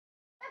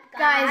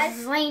Guys,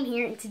 it's Lane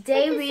here, and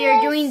today we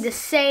are doing the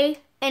Say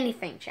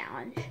Anything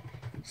Challenge.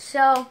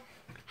 So,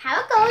 how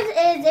it goes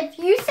is if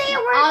you say a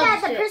word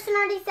that the person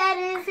already said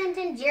in a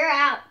sentence, you're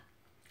out.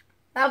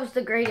 That was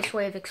the greatest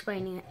way of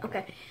explaining it.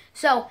 Okay,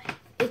 so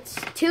it's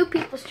two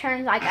people's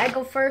turns. Like I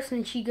go first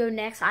and she go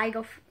next. I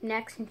go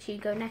next and she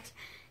go next.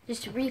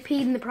 Just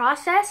repeating the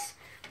process.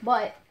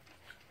 But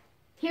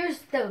here's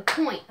the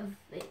point of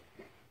it.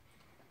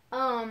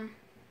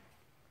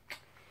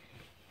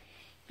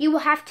 You will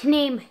have to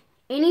name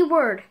any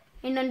word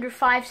in under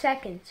 5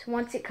 seconds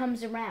once it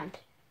comes around.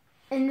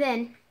 And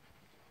then,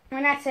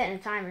 we're not setting a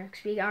timer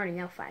because we already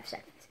know 5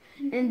 seconds.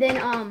 And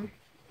then,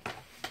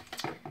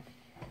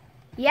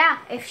 yeah,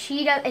 if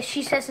she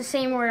says the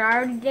same word I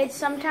already did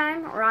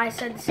sometime, or I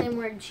said the same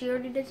word she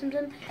already did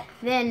sometime,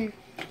 then,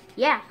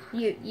 yeah,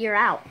 you're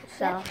out.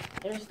 So,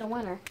 there's the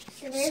winner.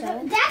 So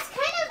that's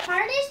kind of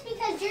hardest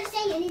because you're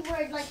saying any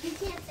word, like you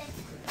can't say,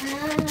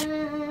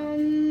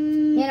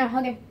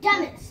 okay.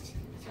 Dumbest.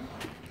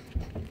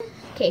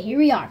 Okay, here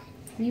we are.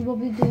 We will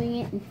be doing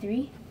it in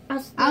 3.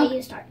 I'll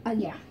you start. Oh,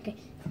 yeah, okay.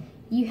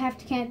 You have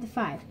to count to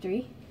 5.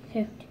 3,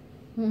 2,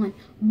 1.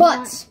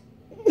 Butts!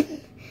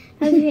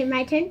 Okay,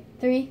 my turn.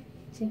 3,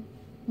 2,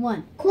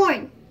 1.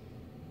 Corn.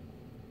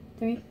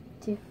 3,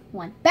 2,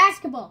 1.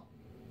 Basketball!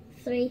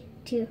 3,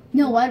 2.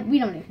 No, what? We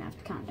don't even have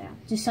to count down.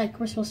 Just like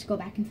we're supposed to go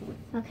back and forth.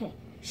 Okay.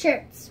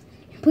 Shirts.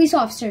 Police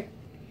officer.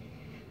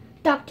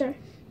 Doctor.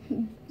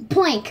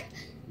 Plank.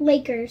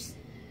 Lakers.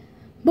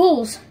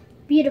 Bulls.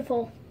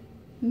 Beautiful.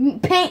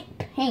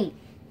 Paint.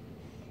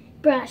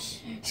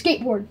 Brush.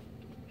 Skateboard.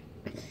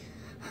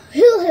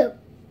 Hula hoop.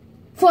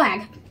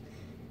 Flag.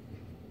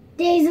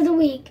 Days of the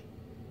week.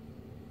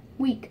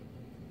 Week.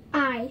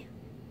 Eye.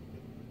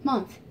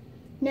 Month.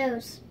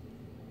 Nose.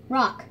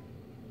 Rock.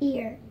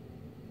 Ear.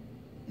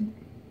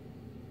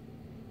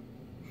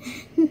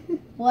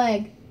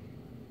 Leg.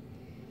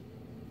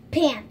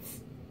 Pants.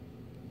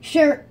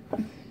 Shirt.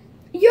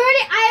 I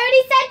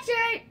already said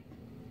shirt.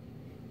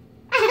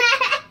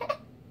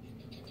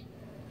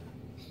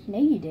 No,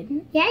 you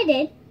didn't. Yeah, I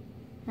did.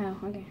 Oh,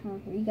 okay. Well,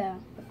 here you go.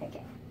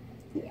 Okay.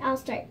 I'll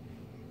start.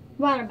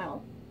 Water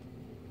bottle.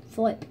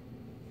 Flip.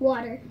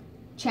 Water.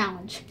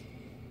 Challenge.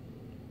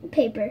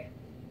 Paper.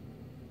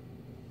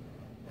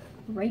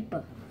 Rape.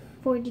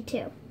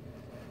 42.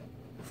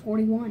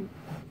 41.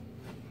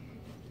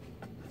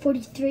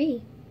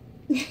 43.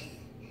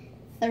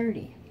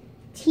 30.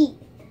 Teeth.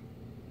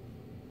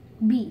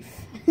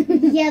 Beef.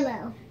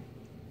 Yellow.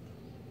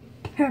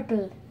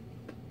 Purple.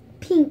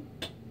 Pink.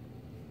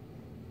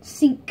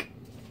 Sink.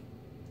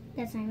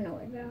 That's not even a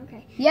word, but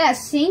okay. Yeah,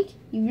 sink.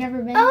 You've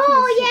never been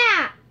Oh,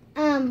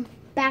 yeah.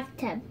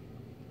 Bathtub.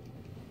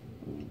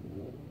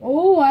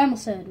 Oh, I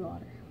almost said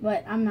water,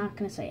 but I'm not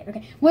going to say it.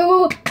 Okay.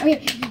 Wait.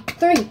 Okay.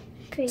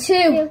 3,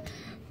 2.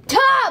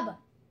 Tub!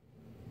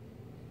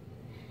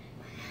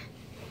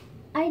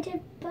 I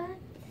did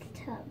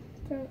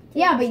bathtub.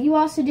 Yeah, but you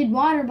also did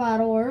water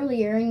bottle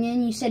earlier, and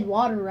then you said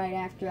water right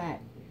after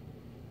that.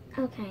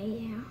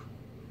 Okay, yeah.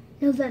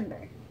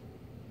 November.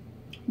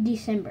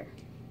 December.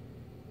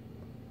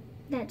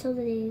 That's all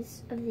the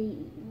days of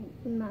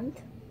the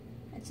month.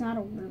 That's not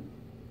a word.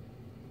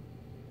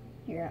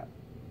 You're out.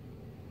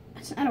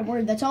 That's not a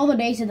word. That's all the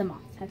days of the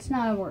month. That's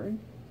not a word.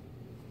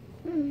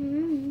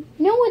 Mm-hmm.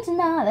 No, it's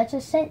not. That's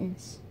a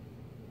sentence.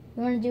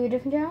 You want to do a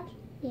different challenge?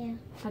 Yeah.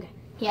 Okay.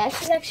 Yeah,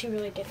 this is actually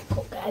really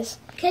difficult, guys.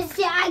 Because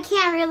I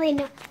can't really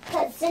know.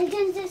 Because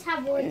sentences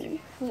have words.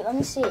 Wait, let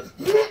me see.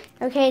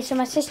 Okay, so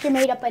my sister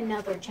made up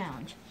another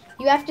challenge.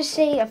 You have to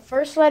say a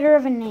first letter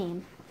of a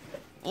name.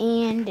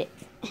 And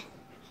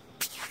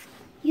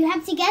you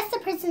have to guess the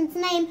person's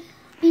name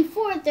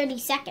before 30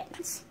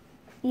 seconds.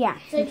 yeah.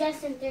 So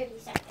just in 30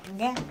 seconds.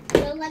 Yeah.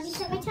 So let me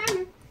set my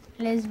timer.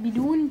 Let's be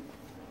doing.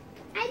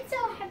 I'm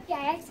so happy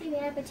I actually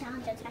made up a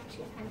challenge that's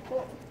actually kind of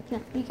cool.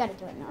 No, you gotta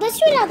do it now. Let's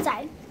do it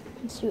outside.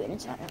 Let's do it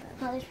inside.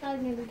 Oh, there's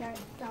probably maybe dogs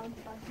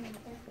barking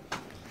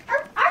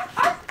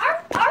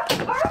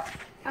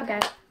there. Okay.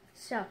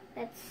 So,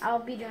 Let's I'll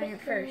be doing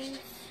it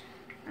first.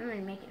 I'm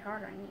gonna make it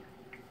harder on you.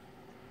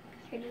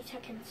 30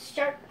 seconds.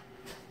 Start.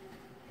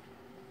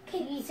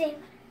 Okay, Ethan.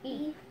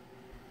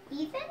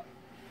 Ethan?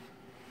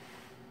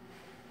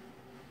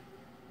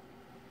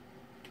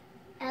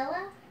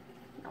 Ella?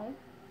 No.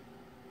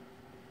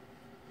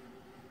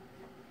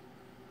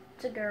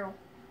 It's a girl.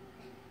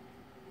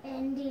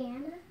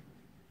 Indiana?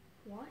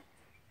 What?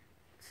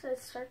 So it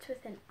starts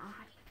with an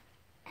I.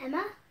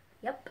 Emma?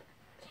 Yep.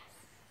 Yes.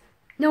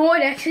 No,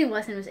 it actually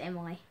wasn't. It was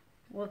Emily.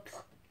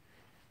 Whoops.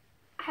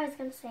 I was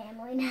going to say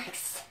Emily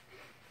next.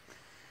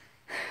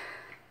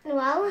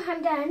 Well,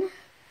 I'm done.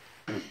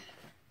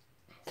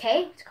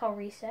 Okay, it's called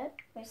reset.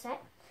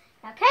 Reset.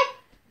 Okay.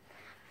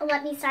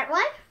 Let me start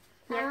one.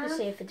 You have to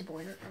say if it's a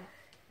boy or girl.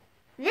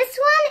 This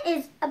one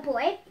is a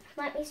boy.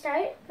 Let me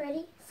start it.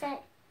 Ready,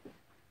 set.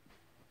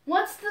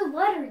 What's the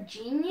letter,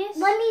 genius?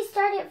 Let me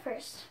start it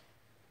first.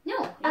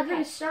 No, you're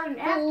going to start it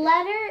The after.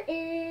 letter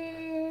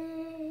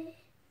is...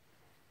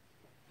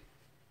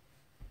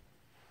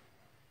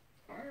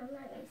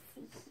 let me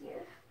see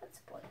here. What's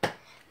a boy?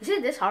 Is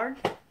it this hard?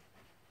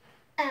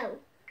 O.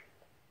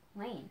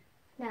 Lane.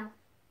 No.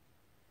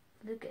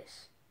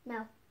 Lucas.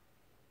 No.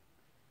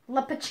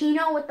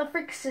 Lapacino, what the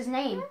frick's his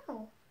name?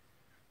 No.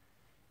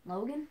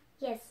 Logan?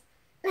 Yes.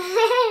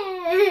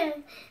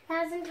 That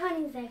was in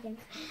 20 seconds.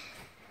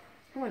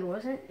 No, it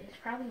wasn't. It's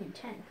probably in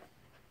 10.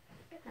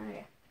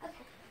 Okay.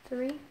 Okay.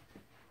 3.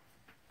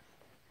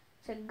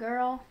 It's a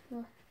girl.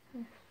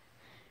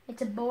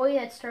 It's a boy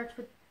that starts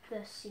with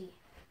the C.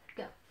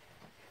 Go.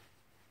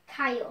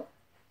 Kyle.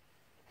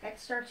 That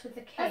starts with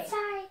a K. Oh,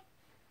 sorry.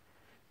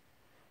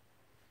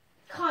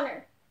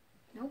 Connor.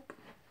 Nope.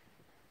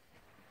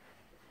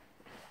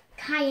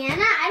 Kiana?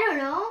 I don't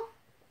know.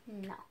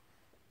 No.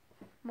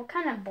 What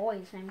kind of boy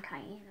is named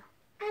Kiana?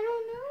 I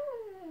don't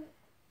know.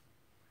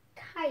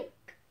 Kike.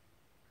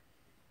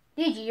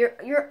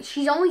 Did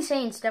she's only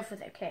saying stuff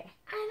with a K.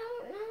 I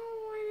don't know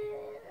what it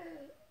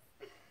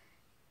is.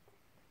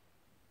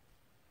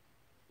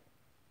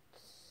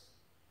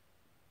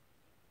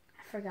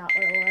 I forgot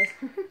what it was.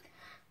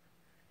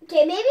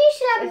 Okay, maybe you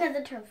should have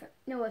another term for it.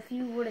 No, if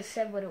you would have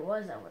said what it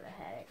was, I would have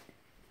had it.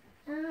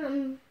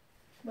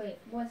 Wait,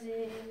 was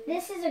it?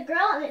 This is a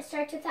girl and it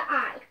starts with an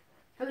I.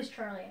 It was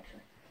Charlie,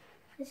 actually.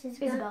 This is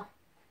Isabel.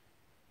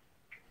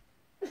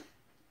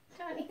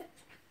 Johnny.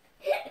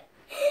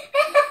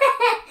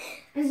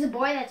 This is a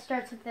boy that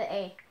starts with the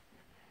A.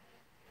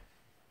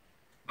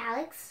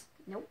 Alex.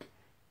 Nope.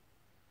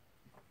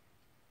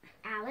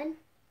 Alan.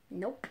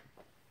 Nope.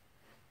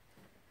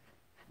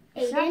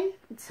 Aiden.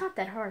 It's not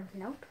that hard.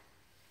 Nope.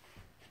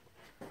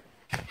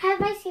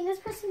 Have I seen this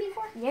person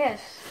before?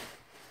 Yes.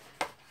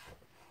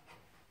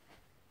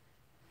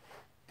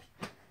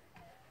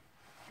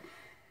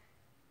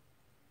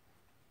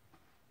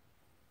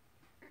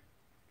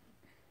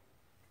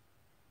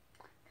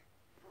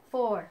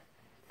 Four,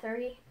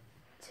 3,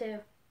 2,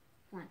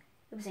 1.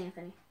 It was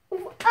Anthony.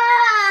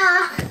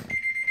 Ah!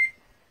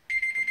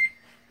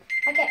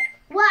 Okay.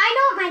 Well, I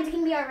know what mine's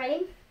going to be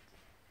already.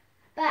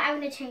 But I'm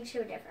going to change to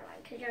a different one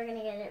because you're going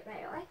to get it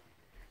right away.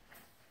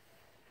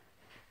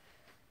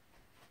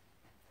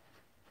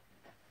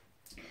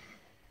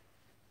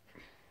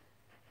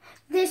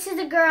 This is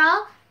a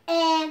girl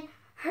and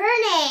her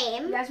You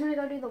name. guys want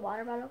to go do the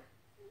water bottle?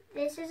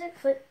 This is a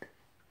Flip.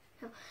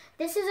 no.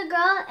 This is a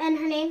girl and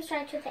her name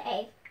starts with an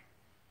A.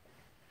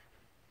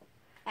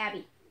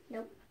 Abby.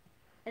 Nope.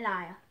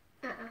 Anaya.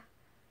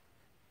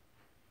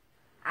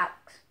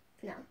 Alex.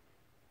 No.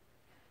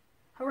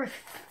 Hooray.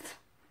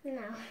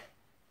 No.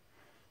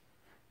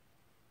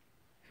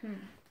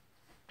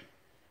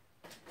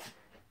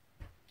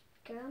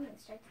 Girl name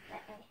starts with an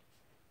A.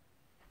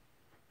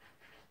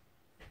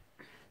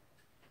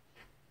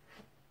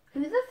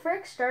 Who the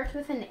frick starts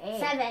with an A?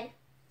 7,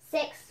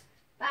 6,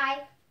 5,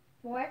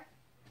 4,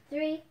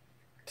 3,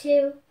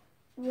 2,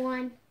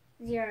 1,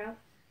 0.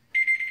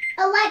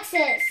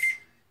 Alexis.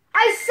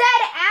 I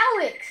said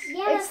Alex.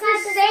 Yeah, it's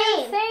that's the not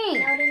same thing.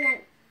 No, it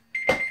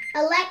isn't.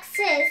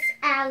 Alexis,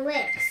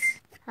 Alex.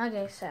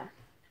 Okay, so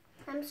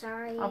I'm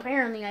sorry.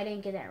 apparently I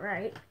didn't get that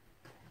right.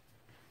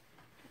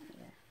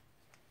 Yeah.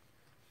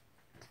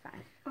 It's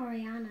fine.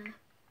 Oriana.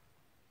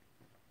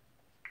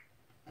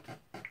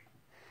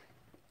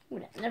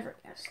 Would have never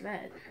guessed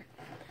that.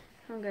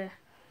 Okay.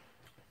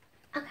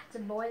 Okay. It's a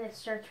boy that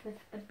starts with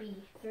a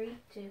B. 3,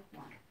 2,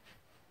 1.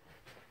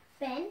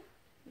 Ben.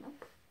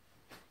 Nope.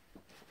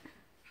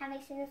 Have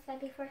I seen this guy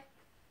before?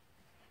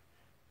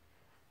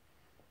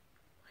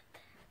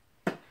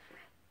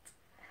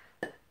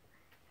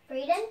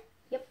 Braden?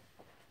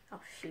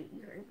 Oh shoot,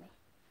 you heard me.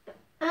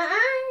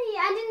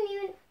 I didn't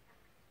even.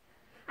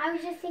 I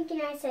was just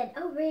thinking. I said,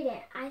 "Oh,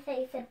 Braden." I thought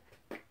you said.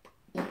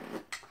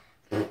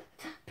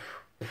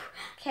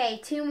 Okay,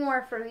 2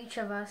 more for each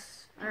of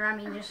us. Or I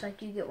mean, just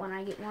like you get one,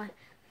 I get one.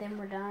 Then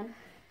we're done.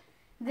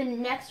 The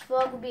next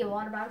vlog will be a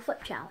water bottle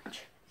flip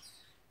challenge.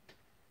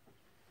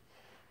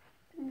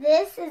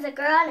 This is a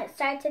girl and it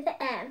starts with an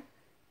M.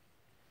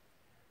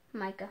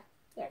 Micah.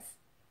 Yes.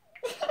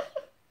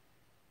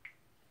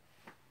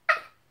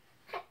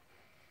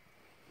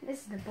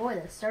 This is the boy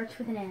that starts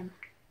with an M.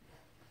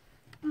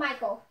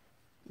 Michael.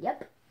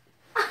 Yep.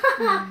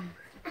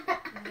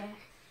 Okay.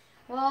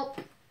 Well,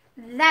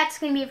 that's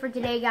going to be it for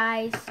today,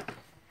 guys.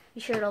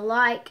 Be sure to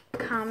like,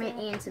 comment,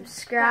 and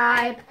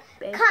subscribe.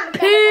 Comment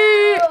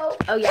Peace. below.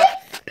 Oh, yeah.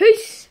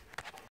 Peace.